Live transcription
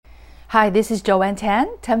Hi, this is Joanne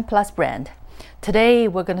Tan, 10 Plus Brand. Today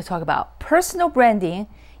we're going to talk about personal branding,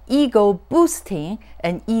 ego boosting,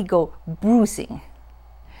 and ego bruising.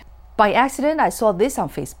 By accident, I saw this on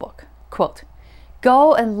Facebook. Quote,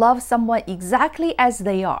 "Go and love someone exactly as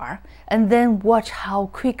they are, and then watch how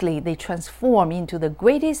quickly they transform into the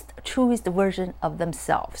greatest, truest version of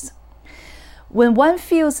themselves." When one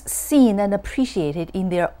feels seen and appreciated in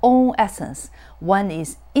their own essence, one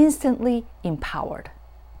is instantly empowered.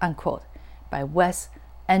 Unquote, by Wes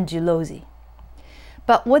Angelozzi.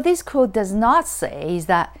 But what this quote does not say is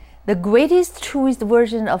that the greatest, truest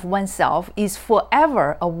version of oneself is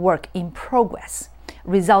forever a work in progress,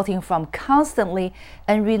 resulting from constantly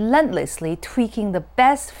and relentlessly tweaking the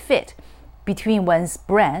best fit between one's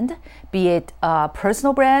brand, be it a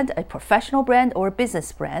personal brand, a professional brand, or a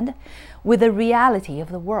business brand, with the reality of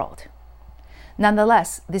the world.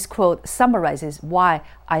 Nonetheless, this quote summarizes why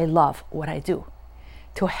I love what I do.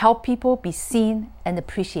 To help people be seen and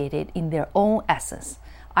appreciated in their own essence.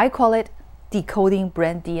 I call it decoding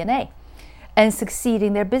brand DNA and succeed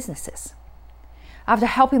in their businesses. After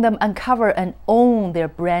helping them uncover and own their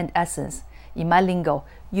brand essence, in my lingo,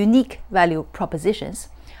 unique value propositions,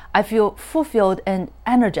 I feel fulfilled and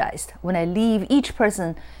energized when I leave each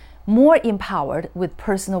person more empowered with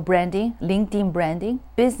personal branding, LinkedIn branding,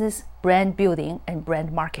 business brand building, and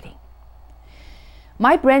brand marketing.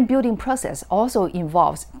 My brand building process also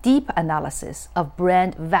involves deep analysis of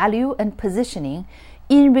brand value and positioning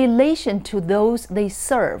in relation to those they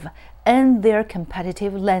serve and their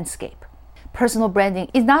competitive landscape. Personal branding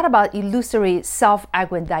is not about illusory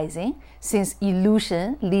self-aggrandizing, since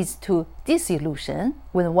illusion leads to disillusion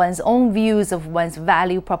when one's own views of one's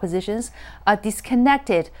value propositions are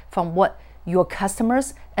disconnected from what your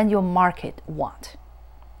customers and your market want.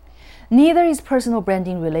 Neither is personal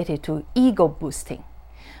branding related to ego boosting.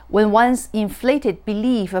 When one's inflated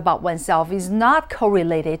belief about oneself is not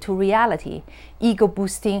correlated to reality, ego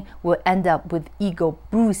boosting will end up with ego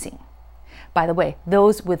bruising. By the way,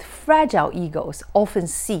 those with fragile egos often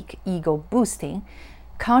seek ego boosting,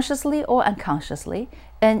 consciously or unconsciously,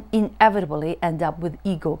 and inevitably end up with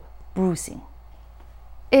ego bruising.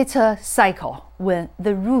 It's a cycle when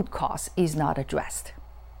the root cause is not addressed.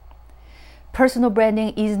 Personal branding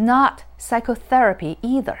is not psychotherapy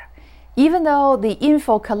either, even though the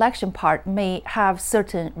info collection part may have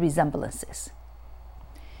certain resemblances.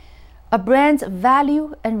 A brand's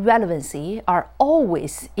value and relevancy are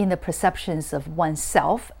always in the perceptions of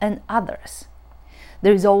oneself and others.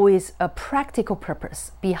 There is always a practical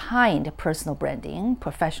purpose behind personal branding,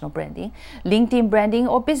 professional branding, LinkedIn branding,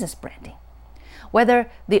 or business branding.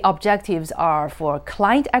 Whether the objectives are for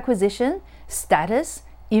client acquisition, status,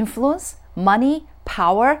 influence, money,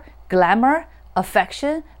 power, glamour,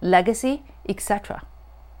 affection, legacy, etc.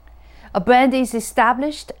 A brand is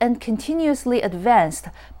established and continuously advanced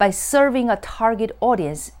by serving a target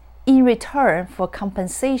audience in return for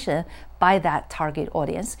compensation by that target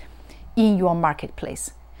audience in your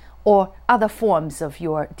marketplace or other forms of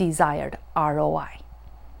your desired ROI.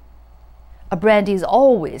 A brand is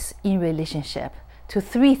always in relationship to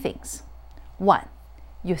three things. 1.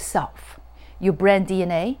 Yourself, your brand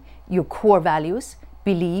DNA, your core values,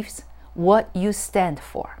 beliefs, what you stand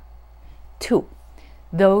for. 2.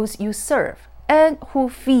 Those you serve and who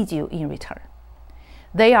feed you in return.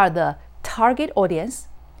 They are the target audience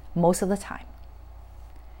most of the time.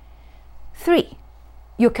 3.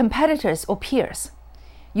 Your competitors or peers,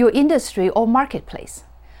 your industry or marketplace,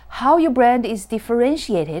 how your brand is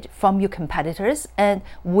differentiated from your competitors and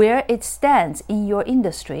where it stands in your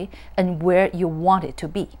industry and where you want it to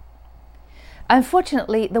be.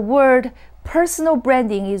 Unfortunately, the word personal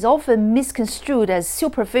branding is often misconstrued as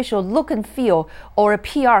superficial look and feel or a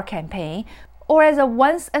PR campaign or as a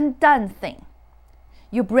once and done thing.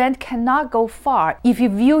 Your brand cannot go far if you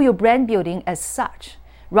view your brand building as such,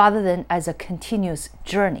 rather than as a continuous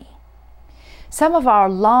journey. Some of our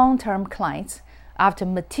long-term clients, after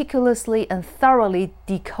meticulously and thoroughly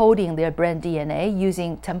decoding their brand DNA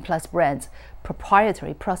using 10 Plus Brand's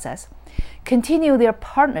proprietary process, continue their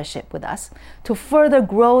partnership with us to further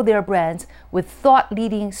grow their brands with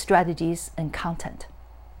thought-leading strategies and content.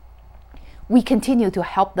 We continue to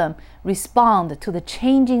help them respond to the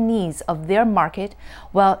changing needs of their market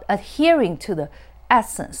while adhering to the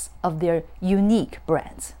essence of their unique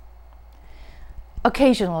brands.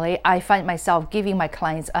 Occasionally, I find myself giving my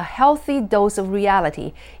clients a healthy dose of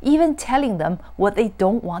reality, even telling them what they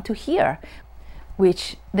don't want to hear,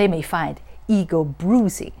 which they may find ego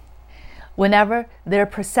bruising. Whenever their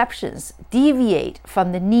perceptions deviate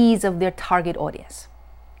from the needs of their target audience.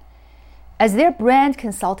 As their brand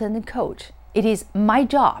consultant and coach, it is my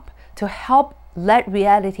job to help let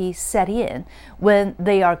reality set in when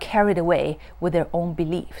they are carried away with their own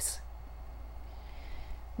beliefs.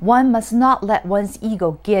 One must not let one's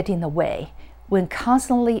ego get in the way when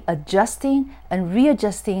constantly adjusting and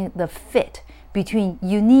readjusting the fit between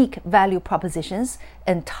unique value propositions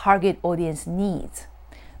and target audience needs.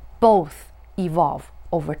 Both evolve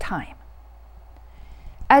over time.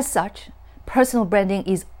 As such, personal branding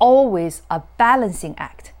is always a balancing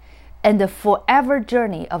act and a forever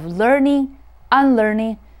journey of learning,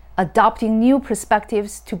 unlearning, adopting new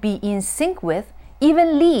perspectives to be in sync with,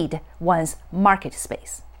 even lead one's market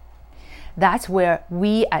space. That's where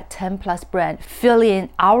we at 10 Plus Brand fill in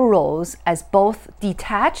our roles as both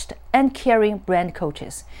detached and caring brand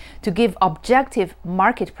coaches to give objective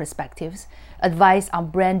market perspectives, advice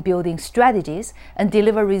on brand building strategies, and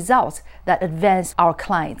deliver results that advance our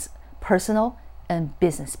clients' personal and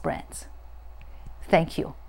business brands. Thank you.